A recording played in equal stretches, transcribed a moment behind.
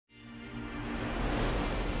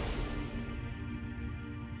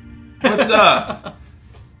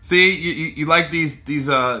See, you like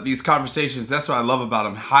these conversations. That's what I love about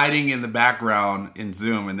them. Hiding in the background in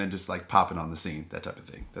Zoom and then just like popping on the scene, that type of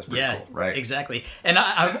thing. That's pretty cool, right? Exactly. And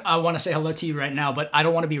I want to say hello to you right now, but I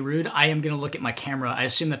don't want to be rude. I am going to look at my camera. I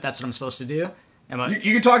assume that that's what I'm supposed to do.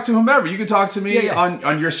 You can talk to whomever. You can talk to me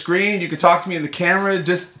on your screen. You can talk to me in the camera.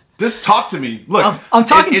 Just talk to me. Look, I'm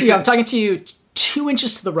talking to you. I'm talking to you 2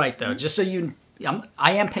 inches to the right, though, just so you.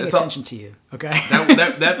 I am paying attention to you. Okay.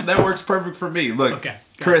 That works perfect for me. Look, okay,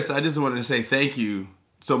 Chris, I just wanted to say thank you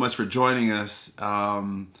so much for joining us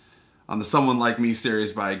on the Someone Like Me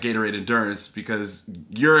series by Gatorade Endurance, because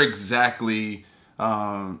you're exactly, we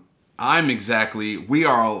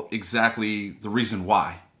are exactly the reason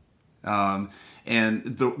why. And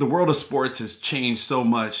the world of sports has changed so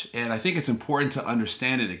much, and I think it's important to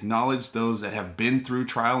understand and acknowledge those that have been through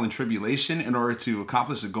trial and tribulation in order to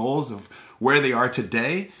accomplish the goals of where they are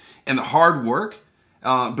today and the hard work,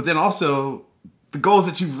 but then also the goals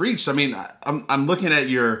that you've reached. I mean, I'm looking at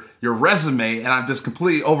your resume and I'm just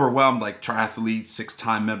completely overwhelmed. Like triathlete,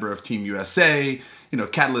 6-time member of Team USA,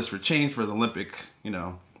 catalyst for change for the Olympic,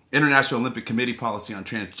 International Olympic Committee policy on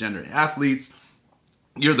transgender athletes.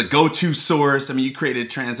 You're the go-to source. I mean, you created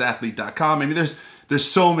transathlete.com. I mean,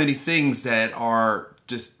 there's so many things that are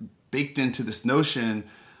just baked into this notion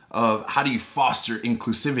of how do you foster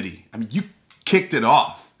inclusivity. I mean, you kicked it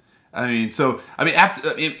off. And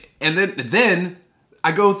then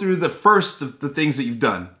I go through the first of the things that you've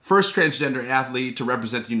done. First transgender athlete to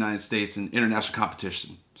represent the United States in international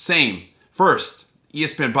competition. Same. First,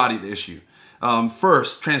 ESPN body the issue.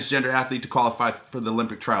 First transgender athlete to qualify for the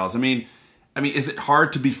Olympic trials. I mean, is it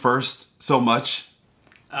hard to be first so much?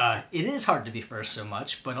 It is hard to be first so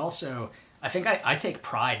much, but also I think I take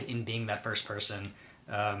pride in being that first person.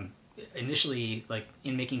 Initially, like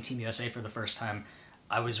in making Team USA for the first time,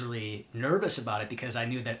 I was really nervous about it because I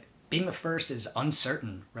knew that being the first is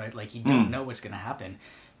uncertain, right? Like you don't know what's going to happen.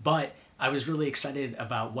 But I was really excited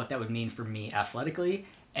about what that would mean for me athletically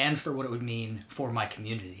and for what it would mean for my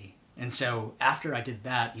community. And so after I did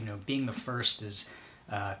that, being the first is,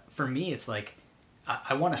 for me, it's like,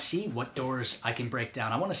 I want to see what doors I can break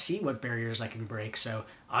down. I want to see what barriers I can break. So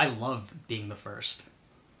I love being the first.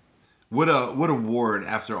 What award,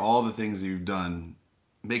 after all the things that you've done,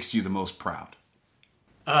 makes you the most proud?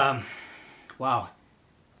 Wow.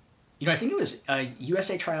 I think it was a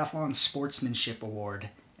USA Triathlon Sportsmanship Award.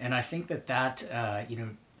 And I think that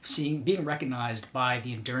being recognized by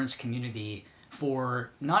the endurance community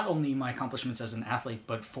for not only my accomplishments as an athlete,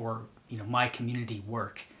 but for, my community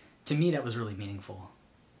work, to me, that was really meaningful.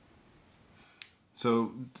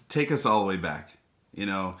 So take us all the way back.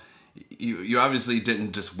 You obviously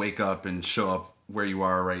didn't just wake up and show up where you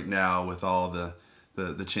are right now with all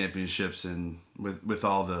the championships and with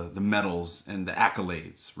all the medals and the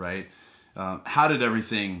accolades, right? How did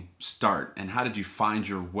everything start, and how did you find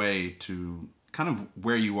your way to kind of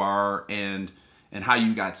where you are and how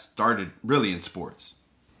you got started really in sports?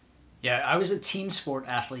 Yeah, I was a team sport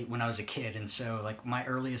athlete when I was a kid, and so like my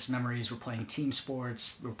earliest memories were playing team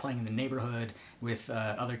sports. We were playing in the neighborhood with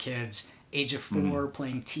other kids. Age of 4,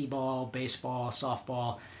 playing t-ball, baseball,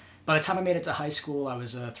 softball. By the time I made it to high school, I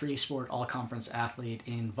was a 3-sport all-conference athlete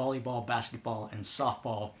in volleyball, basketball, and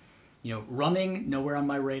softball. Running, nowhere on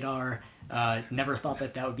my radar. Never thought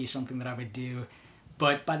that would be something that I would do.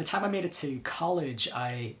 But by the time I made it to college,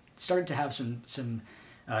 I started to have some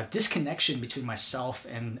disconnection between myself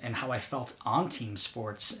and how I felt on team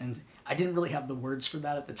sports. And I didn't really have the words for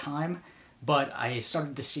that at the time, but I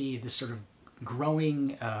started to see this sort of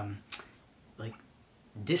growing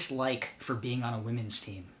dislike for being on a women's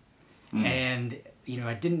team. And,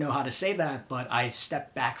 I didn't know how to say that, but I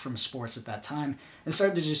stepped back from sports at that time and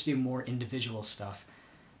started to just do more individual stuff.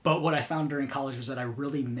 But what I found during college was that I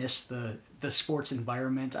really missed the sports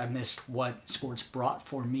environment. I missed what sports brought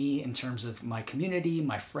for me in terms of my community,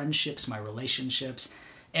 my friendships, my relationships,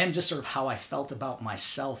 and just sort of how I felt about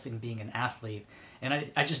myself in being an athlete.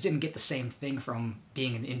 And I just didn't get the same thing from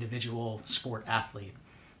being an individual sport athlete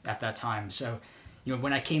at that time. So,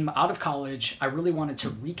 when I came out of college, I really wanted to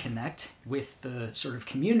reconnect with the sort of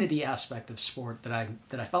community aspect of sport that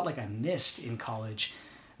I felt like I missed in college.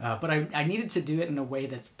 But I needed to do it in a way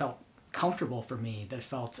that felt comfortable for me, that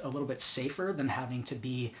felt a little bit safer than having to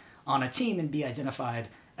be on a team and be identified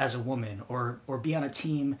as a woman, or be on a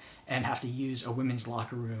team and have to use a women's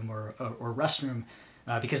locker room or restroom,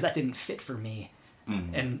 because that didn't fit for me.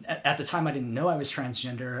 Mm-hmm. And at the time, I didn't know I was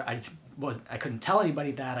transgender. I couldn't tell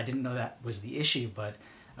anybody that. I didn't know that was the issue, but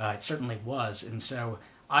it certainly was. And so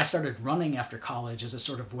I started running after college as a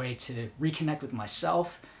sort of way to reconnect with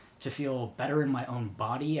myself, to feel better in my own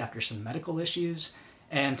body after some medical issues,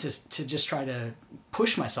 and to just try to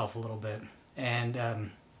push myself a little bit.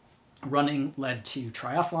 And running led to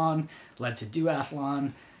triathlon, led to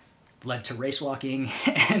duathlon, led to race walking,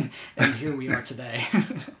 and here we are today.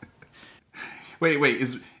 Wait,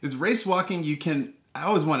 is race walking, I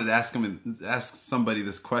always wanted to ask somebody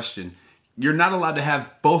this question. You're not allowed to have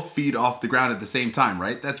both feet off the ground at the same time,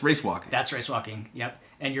 right? That's race walking. That's race walking, yep.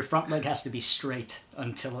 And your front leg has to be straight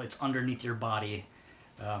until it's underneath your body.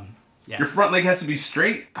 Yeah. Your front leg has to be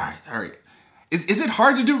straight? All right. Is it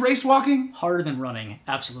hard to do race walking? Harder than running,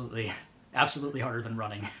 absolutely. Absolutely harder than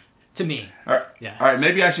running. To me. All right. Yeah. All right,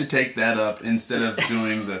 maybe I should take that up instead of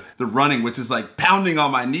doing the running, which is like pounding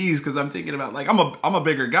on my knees, because I'm thinking about, like, I'm a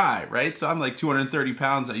bigger guy, right? So I'm like 230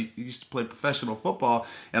 pounds. I used to play professional football,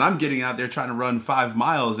 and I'm getting out there trying to run 5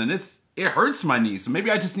 miles, and it hurts my knees. So maybe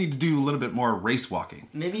I just need to do a little bit more race walking.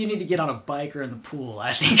 Maybe you need to get on a bike or in the pool.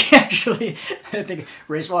 I think actually,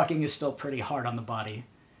 race walking is still pretty hard on the body.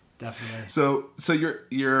 Definitely. So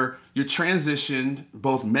you're transitioned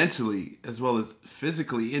both mentally as well as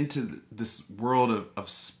physically into this world of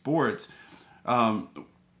sports.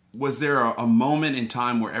 Was there a moment in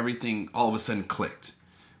time where everything all of a sudden clicked,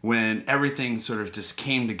 when everything sort of just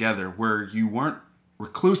came together, where you weren't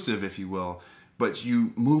reclusive, if you will, but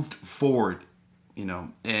you moved forward,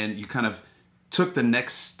 and you kind of took the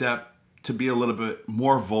next step to be a little bit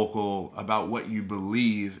more vocal about what you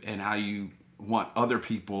believe and how you want other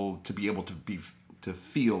people to be able to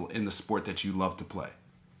feel in the sport that you love to play?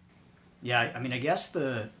 Yeah, I mean, I guess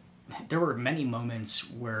there were many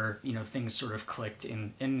moments where, things sort of clicked.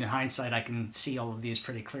 In hindsight, I can see all of these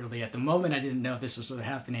pretty clearly. At the moment, I didn't know this was sort of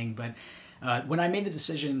happening, but when I made the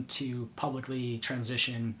decision to publicly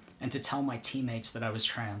transition and to tell my teammates that I was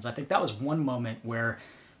trans, I think that was one moment where,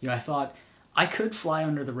 I thought I could fly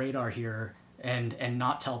under the radar here and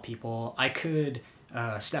not tell people. I could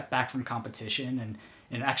step back from competition.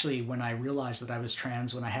 And actually, when I realized that I was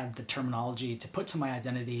trans, when I had the terminology to put to my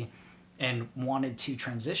identity and wanted to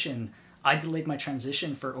transition, I delayed my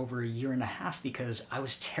transition for over 1.5 years because I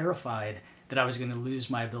was terrified that I was going to lose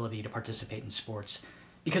my ability to participate in sports,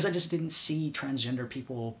 because I just didn't see transgender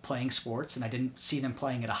people playing sports, and I didn't see them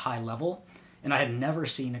playing at a high level, and I had never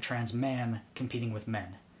seen a trans man competing with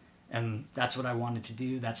men. And that's what I wanted to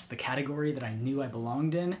do. That's the category that I knew I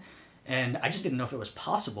belonged in. And I just didn't know if it was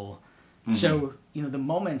possible. Mm-hmm. So, the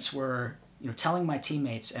moments where, telling my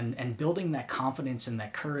teammates and building that confidence and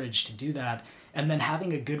that courage to do that, and then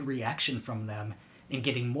having a good reaction from them and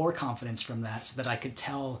getting more confidence from that, so that I could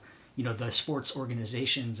tell, the sports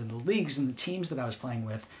organizations and the leagues and the teams that I was playing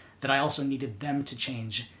with, that I also needed them to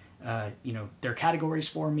change, their categories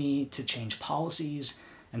for me, to change policies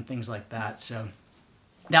and things like that. So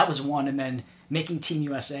that was one. And then making Team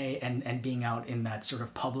USA and being out in that sort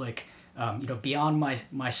of public, beyond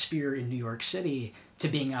my sphere in New York City to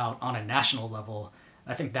being out on a national level,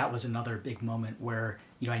 I think that was another big moment where,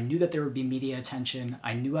 I knew that there would be media attention.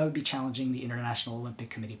 I knew I would be challenging the International Olympic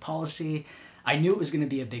Committee policy. I knew it was going to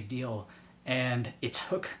be a big deal. And it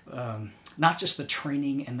took not just the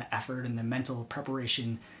training and the effort and the mental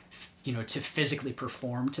preparation, to physically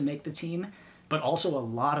perform to make the team, but also a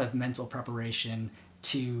lot of mental preparation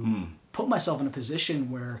to put myself in a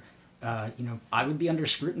position where, I would be under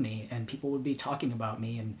scrutiny and people would be talking about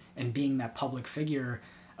me and being that public figure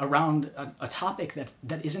around a topic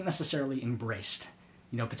that isn't necessarily embraced,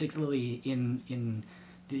 particularly in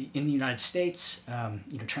the United States.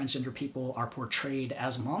 Transgender people are portrayed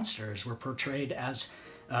as monsters. We're portrayed as,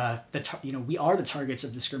 we are the targets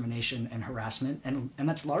of discrimination and harassment. And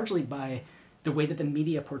that's largely by the way that the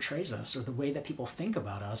media portrays us or the way that people think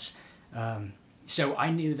about us. So I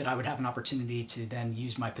knew that I would have an opportunity to then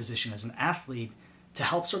use my position as an athlete to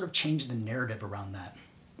help sort of change the narrative around that.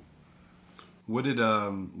 What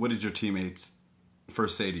did your teammates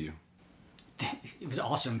first say to you? It was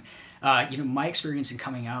awesome. My experience in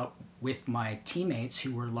coming out with my teammates,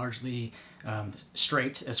 who were largely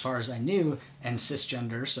straight as far as I knew, and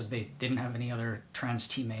cisgender, so they didn't have any other trans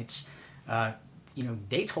teammates.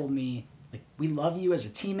 They told me, like, we love you as a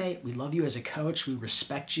teammate, we love you as a coach, we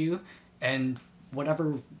respect you, and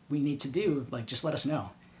whatever we need to do, like, just let us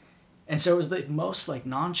know. And so it was the most, like,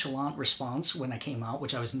 nonchalant response when I came out,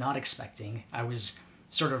 which I was not expecting. I was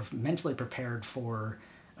sort of mentally prepared for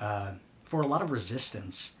a lot of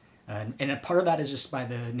resistance. And a part of that is just by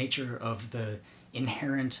the nature of the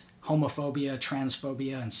inherent homophobia,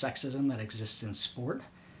 transphobia, and sexism that exists in sport,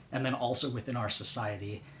 and then also within our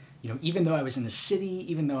society. Even though I was in the city,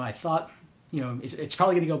 even though I thought, it's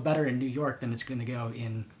probably going to go better in New York than it's going to go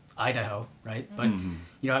in Idaho, right? But,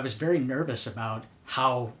 I was very nervous about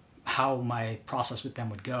how my process with them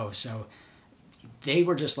would go. So they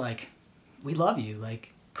were just like, we love you.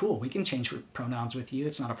 Like, cool, we can change pronouns with you.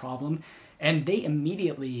 It's not a problem. And they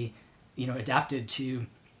immediately, adapted to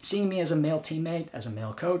seeing me as a male teammate, as a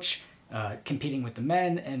male coach, competing with the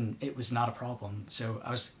men, and it was not a problem. So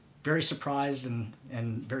I was very surprised and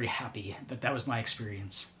very happy that was my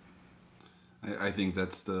experience. I think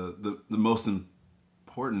that's the most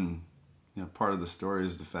important part of the story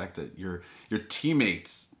is the fact that your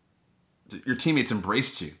teammates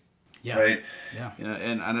embraced you. Yeah. Right. Yeah.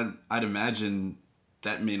 And I'd imagine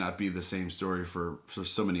that may not be the same story for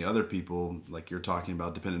so many other people, like you're talking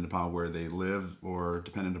about, dependent upon where they live or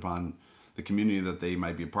dependent upon the community that they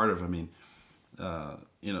might be a part of. I mean,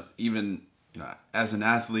 even as an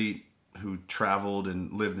athlete who traveled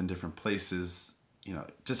and lived in different places,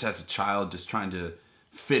 just as a child, just trying to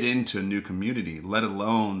fit into a new community, let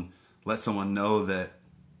alone let someone know that,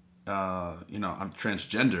 I'm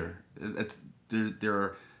transgender.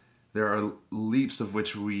 There are leaps of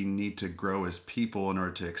which we need to grow as people in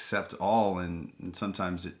order to accept all. And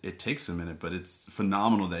sometimes it takes a minute, but it's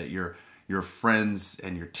phenomenal that your friends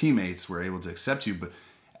and your teammates were able to accept you. But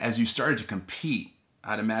as you started to compete,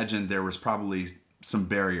 I'd imagine there was probably some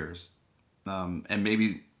barriers, and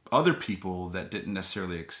maybe other people that didn't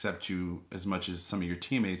necessarily accept you as much as some of your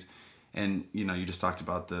teammates. And, you just talked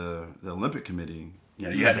about the Olympic Committee.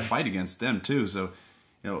 You had to fight against them too. So,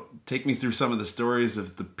 take me through some of the stories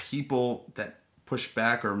of the people that pushed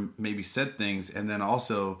back or maybe said things, and then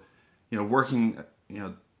also, working,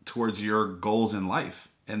 towards your goals in life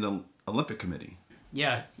and the Olympic Committee.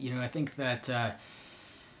 Yeah. I think that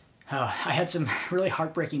I had some really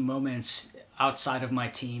heartbreaking moments outside of my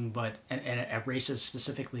team, and at races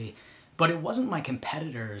specifically. But it wasn't my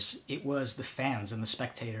competitors; it was the fans and the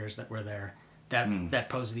spectators that were there that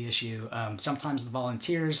posed the issue. Sometimes the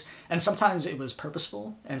volunteers, and sometimes it was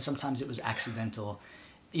purposeful, and sometimes it was accidental.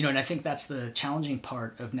 And I think that's the challenging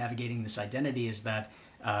part of navigating this identity is that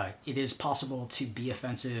it is possible to be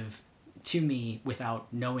offensive to me without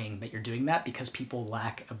knowing that you're doing that, because people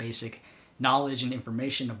lack a basic knowledge and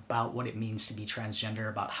information about what it means to be transgender,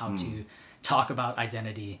 about how to talk about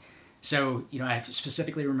identity. So, I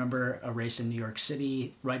specifically remember a race in New York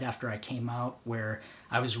City right after I came out where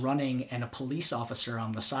I was running, and a police officer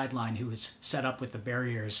on the sideline who was set up with the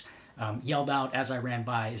barriers yelled out as I ran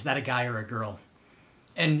by, "Is that a guy or a girl?"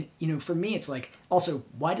 And, for me, it's like, also,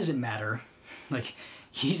 why does it matter? Like,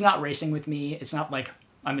 he's not racing with me. It's not like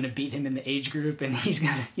I'm going to beat him in the age group and he's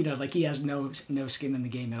going to, he has no skin in the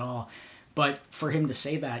game at all. But for him to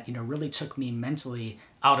say that, really took me mentally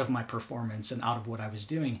out of my performance and out of what I was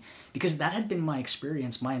doing, because that had been my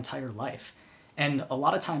experience my entire life. And a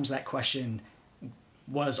lot of times that question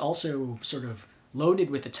was also sort of loaded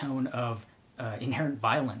with a tone of inherent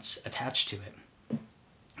violence attached to it.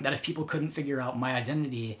 That if people couldn't figure out my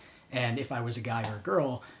identity and if I was a guy or a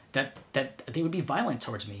girl, that they would be violent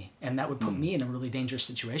towards me, and that would put me in really dangerous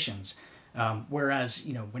situations. Whereas,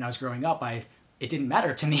 when I was growing up, it didn't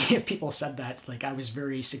matter to me if people said that. Like, I was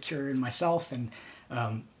very secure in myself, and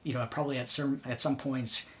I probably at some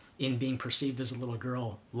points in being perceived as a little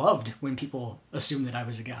girl loved when people assumed that I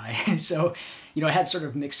was a guy. So, I had sort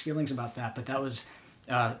of mixed feelings about that, but that was,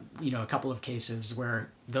 a couple of cases where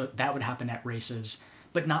that would happen at races,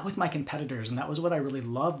 but not with my competitors. And that was what I really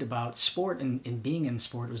loved about sport and being in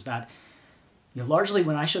sport, was that largely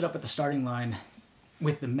when I showed up at the starting line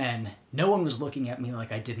with the men, no one was looking at me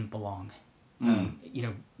like I didn't belong.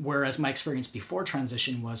 Whereas my experience before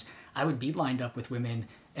transition was I would be lined up with women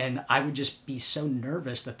and I would just be so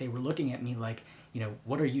nervous that they were looking at me like,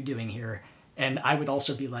 what are you doing here? And I would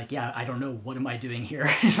also be like, yeah, I don't know. What am I doing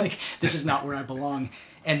here? Like, this is not where I belong.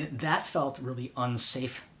 And that felt really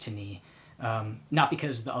unsafe to me. Not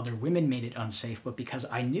because the other women made it unsafe, but because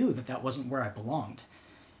I knew that wasn't where I belonged.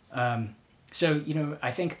 So,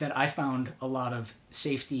 I think that I found a lot of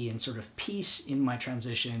safety and sort of peace in my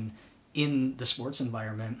transition in the sports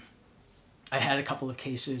environment. I had a couple of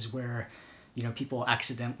cases where, people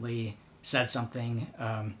accidentally said something.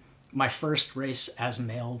 My first race as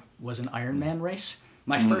male was an Ironman race.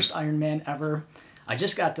 My first Ironman ever. I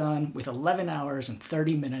just got done with 11 hours and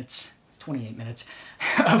 30 minutes, 28 minutes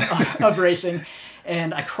of racing.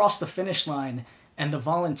 And I crossed the finish line, and the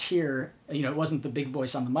volunteer, it wasn't the big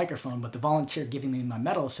voice on the microphone, but the volunteer giving me my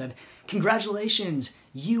medal said, "Congratulations,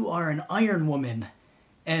 you are an Iron Woman."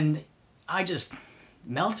 And I just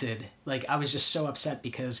melted. Like, I was just so upset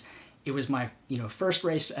because it was my, first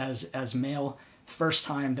race as male, first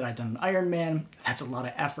time that I'd done an Ironman. That's a lot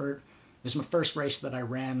of effort. It was my first race that I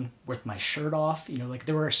ran with my shirt off.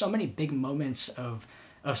 There were so many big moments of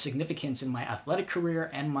significance in my athletic career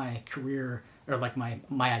and my career, or like my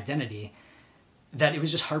identity, that it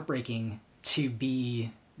was just heartbreaking to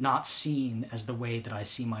be not seen as the way that I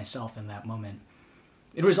see myself in that moment.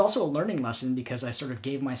 It was also a learning lesson because I sort of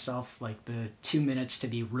gave myself like the 2 minutes to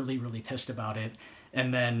be really, really pissed about it,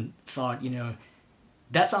 and then thought,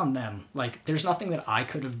 that's on them. Like, there's nothing that I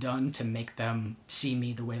could have done to make them see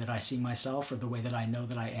me the way that I see myself or the way that I know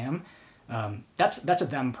that I am. That's a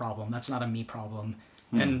them problem. That's not a me problem.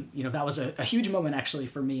 And, that was a huge moment actually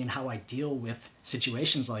for me in how I deal with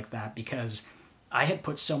situations like that, because I had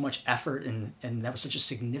put so much effort and that was such a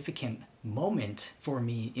significant moment for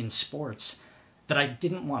me in sports that I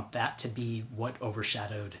didn't want that to be what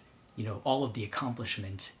overshadowed, all of the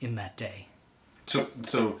accomplishment in that day.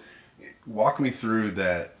 So walk me through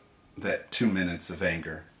that 2 minutes of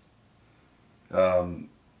anger.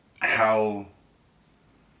 How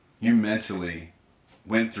you mentally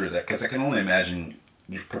went through that, because I can only imagine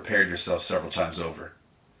you've prepared yourself several times over.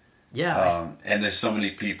 Yeah. And there's so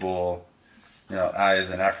many people, I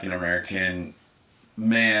as an African American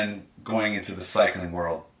man going into the cycling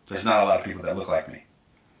world, there's not a lot of people that look like me.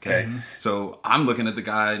 Okay. Mm-hmm. So I'm looking at the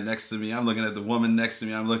guy next to me. I'm looking at the woman next to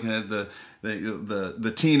me. I'm looking at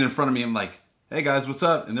the teen in front of me. I'm like, hey guys, what's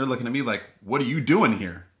up? And they're looking at me like, what are you doing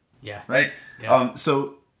here? Yeah. Right. Yeah.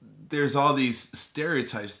 So there's all these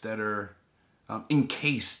stereotypes that are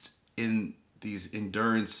encased in these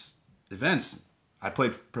endurance events. I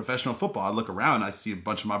played professional football. I look around, I see a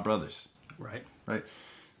bunch of my brothers. Right. Right.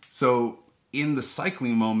 So in the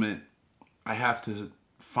cycling moment, I have to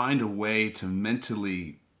find a way to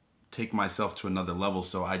mentally take myself to another level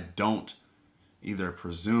so I don't either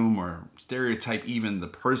presume or stereotype even the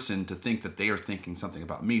person to think that they are thinking something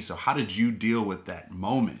about me. So how did you deal with that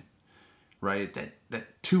moment, right?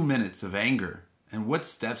 That 2 minutes of anger, and what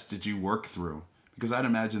steps did you work through? Because I'd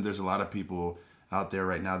imagine there's a lot of people out there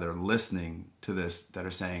right now that are listening to this that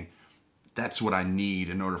are saying, that's what I need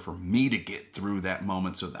in order for me to get through that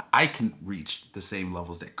moment so that I can reach the same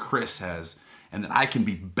levels that Chris has and that I can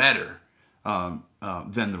be better than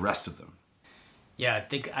the rest of them. Yeah, I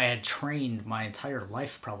think I had trained my entire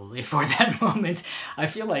life probably for that moment. I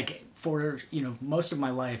feel like for, most of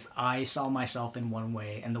my life, I saw myself in one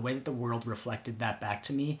way, and the way that the world reflected that back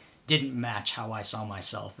to me didn't match how I saw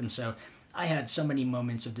myself. And so I had so many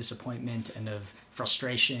moments of disappointment and of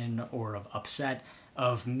frustration or of upset,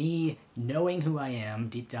 of me knowing who I am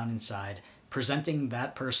deep down inside, presenting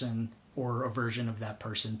that person or a version of that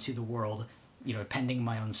person to the world, pending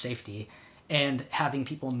my own safety, and having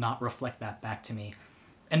people not reflect that back to me.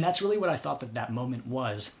 And that's really what I thought that moment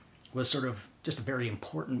was sort of just a very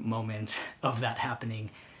important moment of that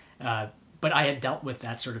happening. But I had dealt with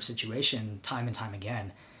that sort of situation time and time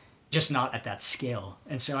again, just not at that scale.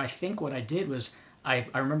 And so I think what I did was I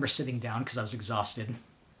remember sitting down because I was exhausted,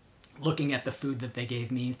 looking at the food that they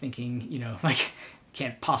gave me, thinking,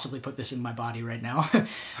 can't possibly put this in my body right now.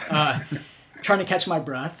 Trying to catch my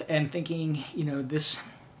breath and thinking,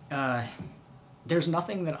 there's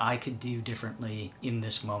nothing that I could do differently in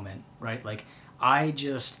this moment, right? Like,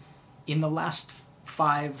 in the last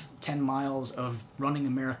 5-10 miles of running a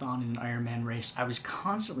marathon and an Ironman race, I was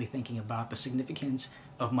constantly thinking about the significance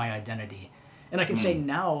of my identity. And I can say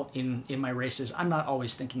now in my races, I'm not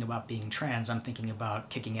always thinking about being trans. I'm thinking about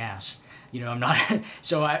kicking ass. I'm not.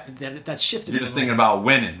 So that's shifted. You're just thinking about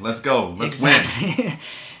winning. Let's go. Let's win.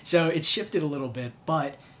 So it's shifted a little bit,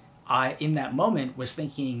 but I, in that moment, was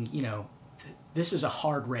thinking, this is a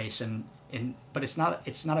hard race, but it's not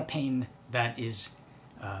a pain that is.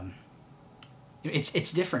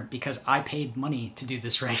 It's different because I paid money to do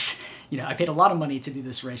this race. I paid a lot of money to do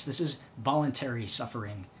this race. This is voluntary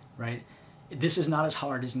suffering, right? This is not as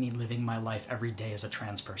hard as me living my life every day as a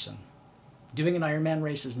trans person. Doing an Ironman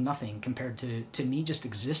race is nothing compared to me just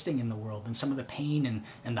existing in the world and some of the pain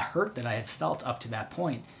and the hurt that I had felt up to that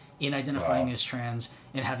point in identifying as trans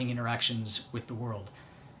and having interactions with the world.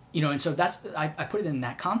 And so I put it in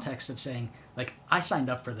that context of saying, like, I signed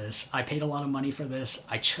up for this. I paid a lot of money for this.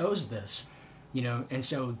 I chose this, and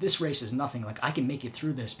so this race is nothing. Like, I can make it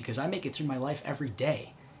through this because I make it through my life every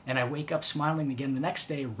day. And I wake up smiling again the next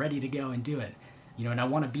day, ready to go and do it. And I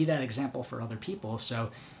want to be that example for other people. So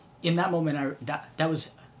in that moment, that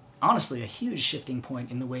was honestly a huge shifting point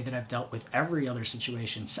in the way that I've dealt with every other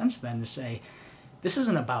situation since then, to say, this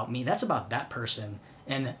isn't about me. That's about that person.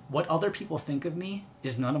 And what other people think of me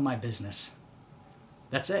is none of my business.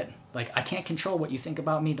 That's it. Like, I can't control what you think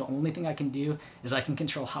about me. The only thing I can do is I can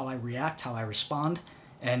control how I react, how I respond,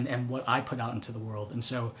 and what I put out into the world. And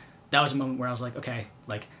so that was a moment where I was like, okay,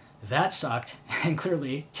 like, that sucked. And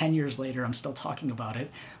clearly 10 years later, I'm still talking about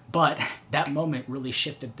it. But that moment really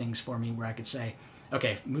shifted things for me where I could say,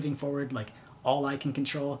 okay, moving forward, like, all I can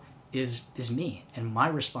control is me and my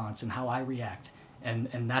response and how I react.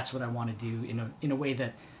 And that's what I want to do in a way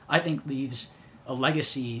that I think leaves a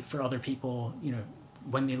legacy for other people,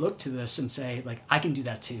 when they look to this and say, like, I can do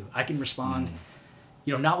that too. I can respond,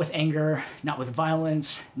 not with anger, not with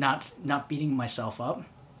violence, not beating myself up.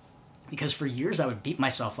 Because for years I would beat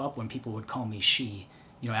myself up when people would call me she.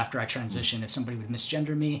 After I transitioned, if somebody would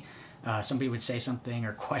misgender me, somebody would say something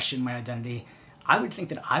or question my identity, I would think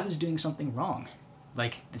that I was doing something wrong.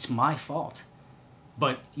 Like, it's my fault.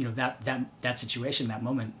 But, that situation, that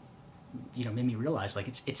moment, made me realize, like,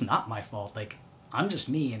 it's not my fault. Like, I'm just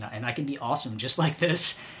me, and I can be awesome just like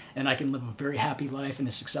this, and I can live a very happy life and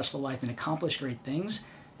a successful life and accomplish great things,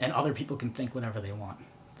 and other people can think whatever they want.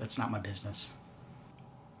 That's not my business.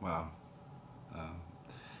 Wow.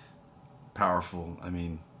 Powerful. I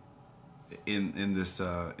mean, in this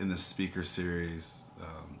speaker series,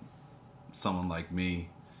 someone like me,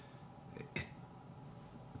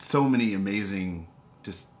 so many amazing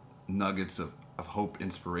just nuggets of hope,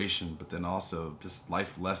 inspiration, but then also just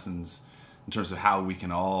life lessons in terms of how we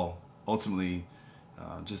can all ultimately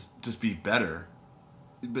just be better.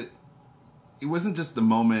 But it wasn't just the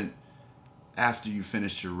moment after you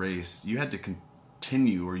finished your race. You had to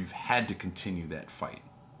continue, or you've had to continue that fight,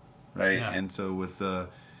 right? Yeah. And so with the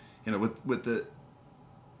with the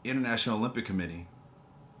International Olympic Committee,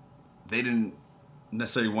 they didn't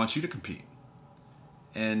necessarily want you to compete,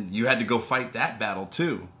 and you had to go fight that battle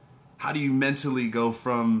too. How do you mentally go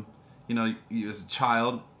from, you as a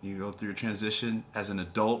child, you go through your transition as an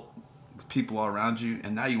adult with people all around you,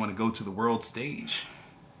 and now you want to go to the world stage?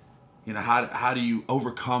 How do you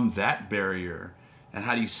overcome that barrier, and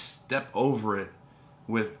how do you step over it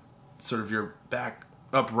with sort of your back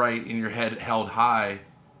upright and your head held high,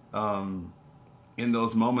 in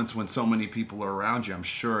those moments when so many people are around you, I'm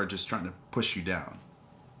sure, are just trying to push you down?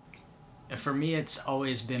 For me, it's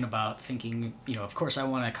always been about thinking, of course I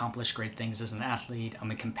want to accomplish great things as an athlete. I'm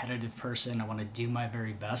a competitive person. I want to do my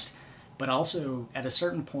very best. But also, at a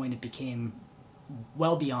certain point, it became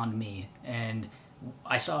well beyond me. And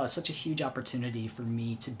I saw such a huge opportunity for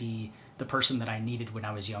me to be the person that I needed when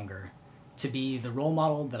I was younger. To be the role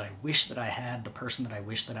model that I wish that I had, the person that I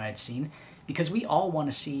wish that I had seen. Because we all want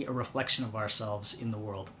to see a reflection of ourselves in the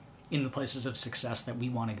world, in the places of success that we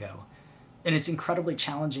want to go. And it's incredibly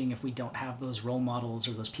challenging if we don't have those role models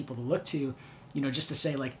or those people to look to, just to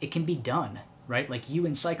say, like, it can be done, right? Like, you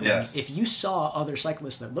in cycling, Yes. If you saw other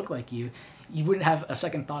cyclists that look like you wouldn't have a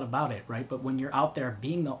second thought about it, right? But when you're out there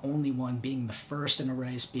being the only one, being the first in a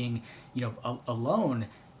race, being, alone,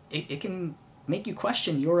 it can make you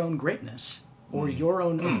question your own greatness or your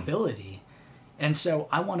own ability. And so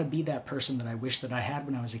I want to be that person that I wish that I had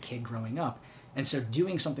when I was a kid growing up. And so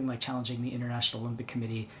doing something like challenging the International Olympic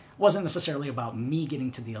Committee wasn't necessarily about me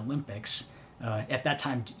getting to the Olympics. At that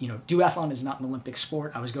time, duathlon is not an Olympic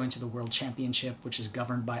sport. I was going to the World Championship, which is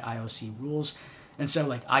governed by IOC rules. And so,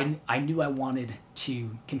 like, I knew I wanted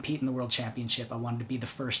to compete in the World Championship. I wanted to be the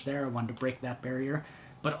first there. I wanted to break that barrier.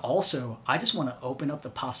 But also, I just want to open up the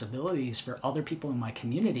possibilities for other people in my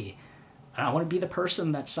community. And I want to be the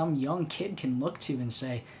person that some young kid can look to and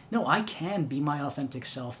say, no, I can be my authentic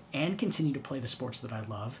self and continue to play the sports that I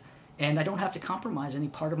love. And I don't have to compromise any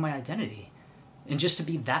part of my identity. And just to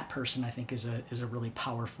be that person, I think, is a really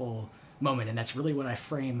powerful moment. And that's really what I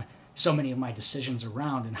frame so many of my decisions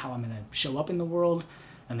around, and how I'm going to show up in the world,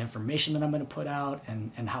 and the information that I'm going to put out,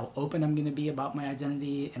 and how open I'm going to be about my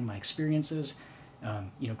identity and my experiences.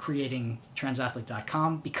 Creating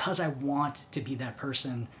transathlete.com, because I want to be that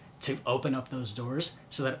person to open up those doors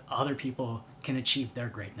so that other people can achieve their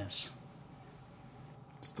greatness.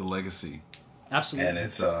 It's the legacy. Absolutely. And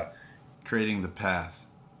it's creating the path.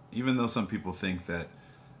 Even though some people think that,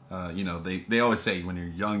 they always say when you're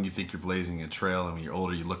young, you think you're blazing a trail, and when you're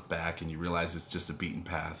older, you look back and you realize it's just a beaten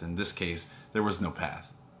path. In this case, there was no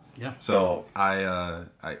path. Yeah. So I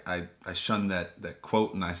shun that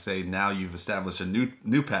quote, and I say, now you've established a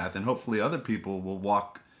new path, and hopefully other people will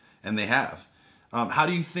walk, and they have. How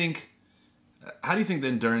do you think the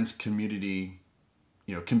endurance community,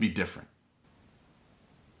 can be different?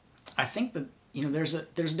 I think that there's a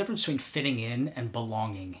difference between fitting in and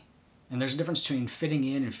belonging, and there's a difference between fitting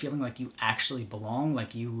in and feeling like you actually belong,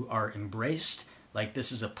 like you are embraced, like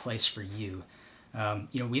this is a place for you.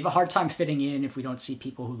 We have a hard time fitting in if we don't see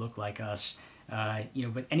people who look like us.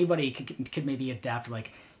 But anybody could maybe adapt.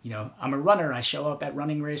 Like, I'm a runner. I show up at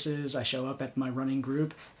running races. I show up at my running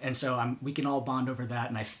group, and so we can all bond over that,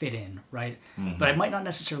 and I fit in, right? Mm-hmm. But I might not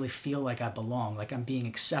necessarily feel like I belong, like I'm being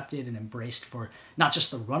accepted and embraced for not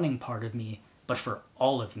just the running part of me, but for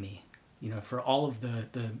all of me. For all of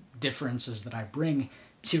the differences that I bring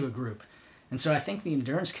to a group. And so I think the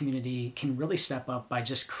endurance community can really step up by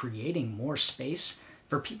just creating more space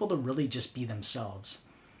for people to really just be themselves.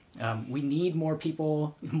 We need more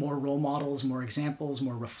people, more role models, more examples,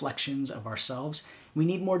 more reflections of ourselves. We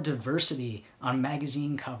need more diversity on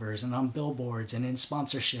magazine covers and on billboards and in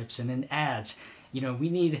sponsorships and in ads. We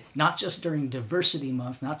need, not just during Diversity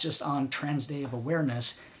Month, not just on Trans Day of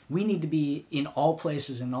Awareness, we need to be in all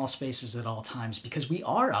places, in all spaces at all times, because we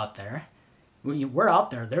are out there. We're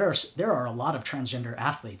out there. There are a lot of transgender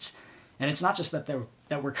athletes. And it's not just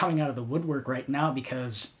that we're coming out of the woodwork right now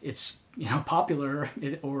because it's popular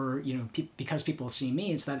or because people see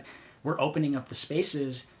me. It's that we're opening up the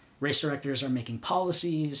spaces. Race directors are making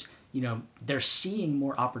policies. They're seeing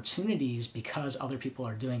more opportunities because other people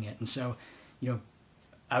are doing it. And so,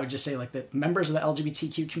 I would just say like the members of the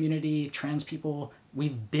LGBTQ community, trans people,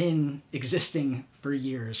 we've been existing for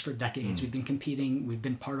years, for decades. We've been competing. We've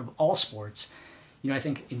been part of all sports. I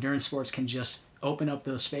think endurance sports can just open up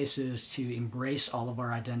those spaces to embrace all of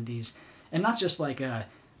our identities, and not just like I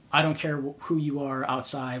don't care who you are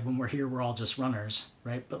outside. When we're here, we're all just runners,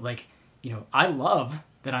 right? But like, I love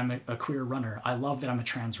that I'm a queer runner. I love that I'm a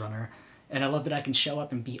trans runner, and I love that I can show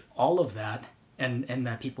up and be all of that, and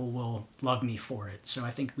that people will love me for it. So I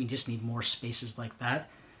think we just need more spaces like that,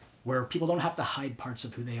 where people don't have to hide parts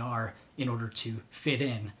of who they are in order to fit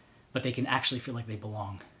in, but they can actually feel like they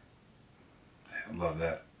belong. I love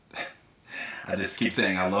that. I just keep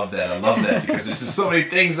saying I love that because there's just so many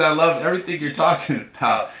things I love. Everything you're talking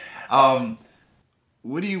about.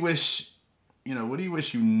 What do you wish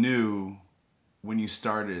you knew when you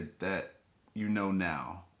started that you know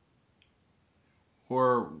now?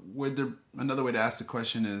 Or another way to ask the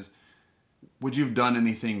question is, would you have done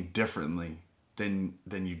anything differently than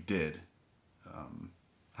you did?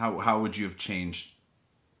 How would you have changed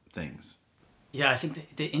things? Yeah, I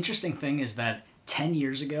think the interesting thing is that 10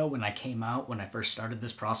 years ago when I came out, when I first started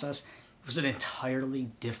this process, it was an entirely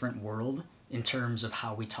different world in terms of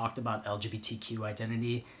how we talked about LGBTQ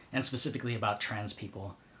identity and specifically about trans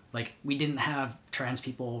people. Like, we didn't have trans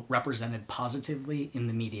people represented positively in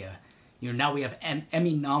the media. Now we have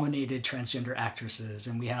Emmy-nominated transgender actresses,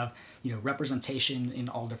 and we have, representation in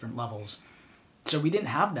all different levels. So we didn't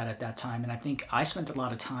have that at that time, and I think I spent a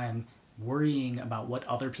lot of time worrying about what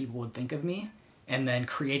other people would think of me, and then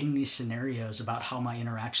creating these scenarios about how my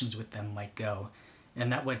interactions with them might go.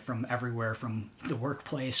 And that went from everywhere, from the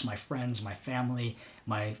workplace, my friends, my family,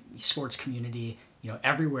 my sports community,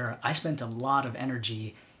 everywhere. I spent a lot of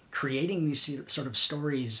energy creating these sort of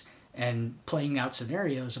stories and playing out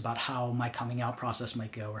scenarios about how my coming out process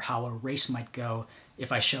might go, or how a race might go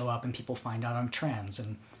if I show up and people find out I'm trans,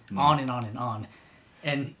 and on and on and on.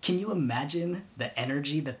 And can you imagine the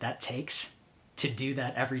energy that takes to do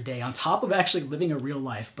that every day, on top of actually living a real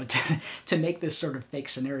life, but to make this sort of fake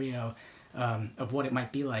scenario of what it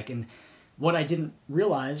might be like? And what I didn't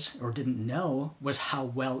realize or didn't know was how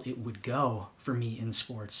well it would go for me in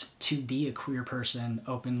sports to be a queer person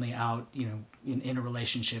openly out, in a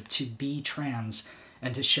relationship, to be trans,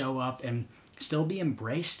 and to show up and still be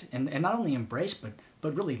embraced, and not only embraced,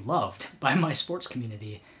 but really loved by my sports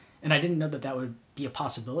community. And I didn't know that would be a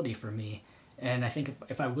possibility for me. And I think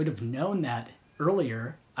if I would have known that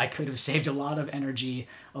earlier, I could have saved a lot of energy,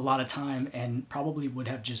 a lot of time, and probably would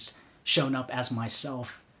have just shown up as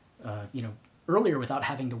myself, earlier, without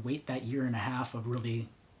having to wait that year and a half of really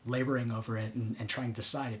laboring over it and trying to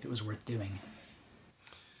decide if it was worth doing.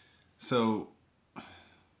 So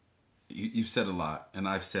you've said a lot, and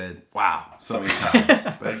I've said, wow, so many times.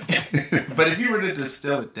 But if you were to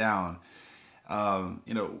distill it down,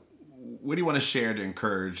 what do you want to share to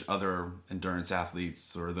encourage other endurance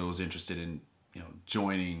athletes or those interested in,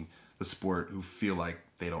 joining the sport who feel like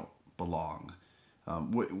they don't belong?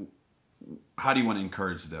 How do you want to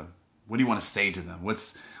encourage them? What do you want to say to them?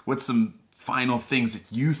 What's some final things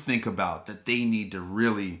that you think about that they need to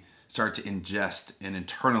really start to ingest and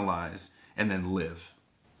internalize and then live?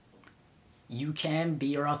 You can be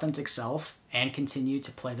your authentic self and continue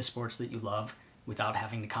to play the sports that you love without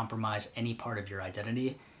having to compromise any part of your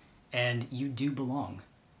identity. And you do belong.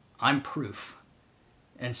 I'm proof.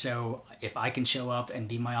 And so if I can show up and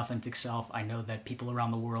be my authentic self, I know that people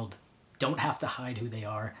around the world don't have to hide who they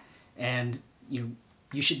are. And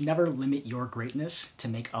you should never limit your greatness to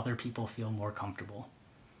make other people feel more comfortable.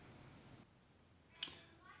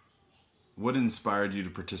 What inspired you to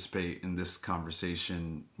participate in this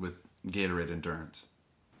conversation with Gatorade Endurance?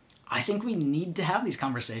 I think we need to have these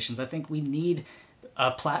conversations. I think we need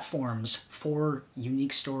platforms for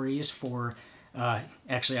unique stories, for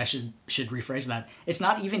actually I should rephrase that. It's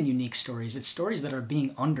not even unique stories. It's stories that are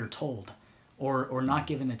being undertold or not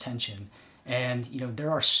given attention. And, you know,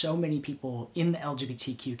 there are so many people in the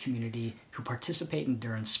LGBTQ community who participate in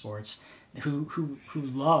endurance sports, who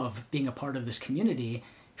love being a part of this community,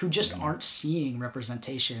 who just aren't seeing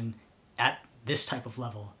representation at this type of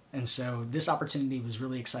level. And so this opportunity was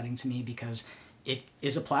really exciting to me because it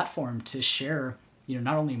is a platform to share, you know,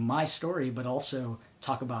 not only my story, but also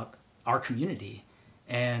talk about our community.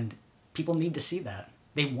 And people need to see that.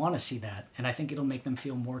 They want to see that. And I think it'll make them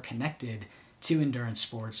feel more connected to endurance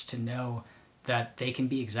sports, to know that they can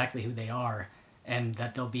be exactly who they are and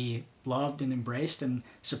that they'll be loved and embraced and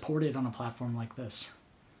supported on a platform like this.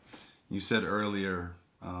 You said earlier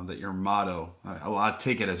that your motto, well, I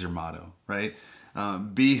take it as your motto, right?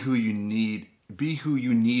 Be who you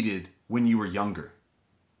needed when you were younger.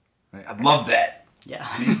 Right? I love that. Yeah.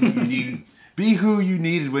 Be who you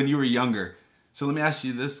needed when you were younger. So let me ask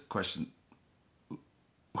you this question.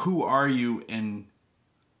 Who are you and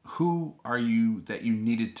who are you that you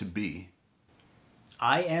needed to be?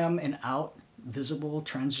 I am an out, visible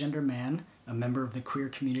transgender man, a member of the queer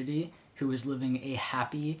community who is living a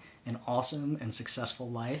happy and awesome and successful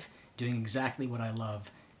life, doing exactly what I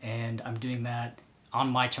love. And I'm doing that on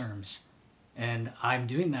my terms. And I'm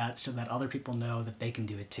doing that so that other people know that they can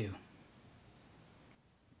do it too.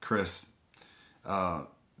 Chris,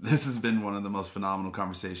 this has been one of the most phenomenal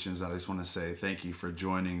conversations. I just want to say thank you for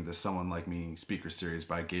joining the Someone Like Me speaker series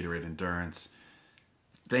by Gatorade Endurance.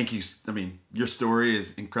 Thank you. I mean, your story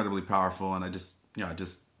is incredibly powerful, and I just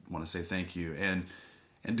want to say thank you. And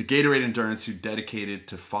to Gatorade Endurance, who's dedicated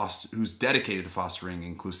to fostering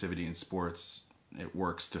inclusivity in sports. It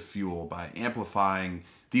works to fuel by amplifying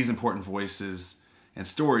these important voices and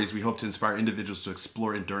stories. We hope to inspire individuals to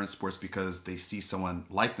explore endurance sports because they see someone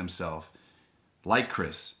like themselves, like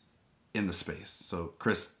Chris, in the space. So,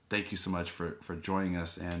 Chris, thank you so much for joining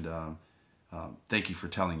us, and thank you for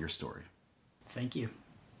telling your story. Thank you.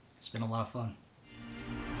 It's been a lot of fun.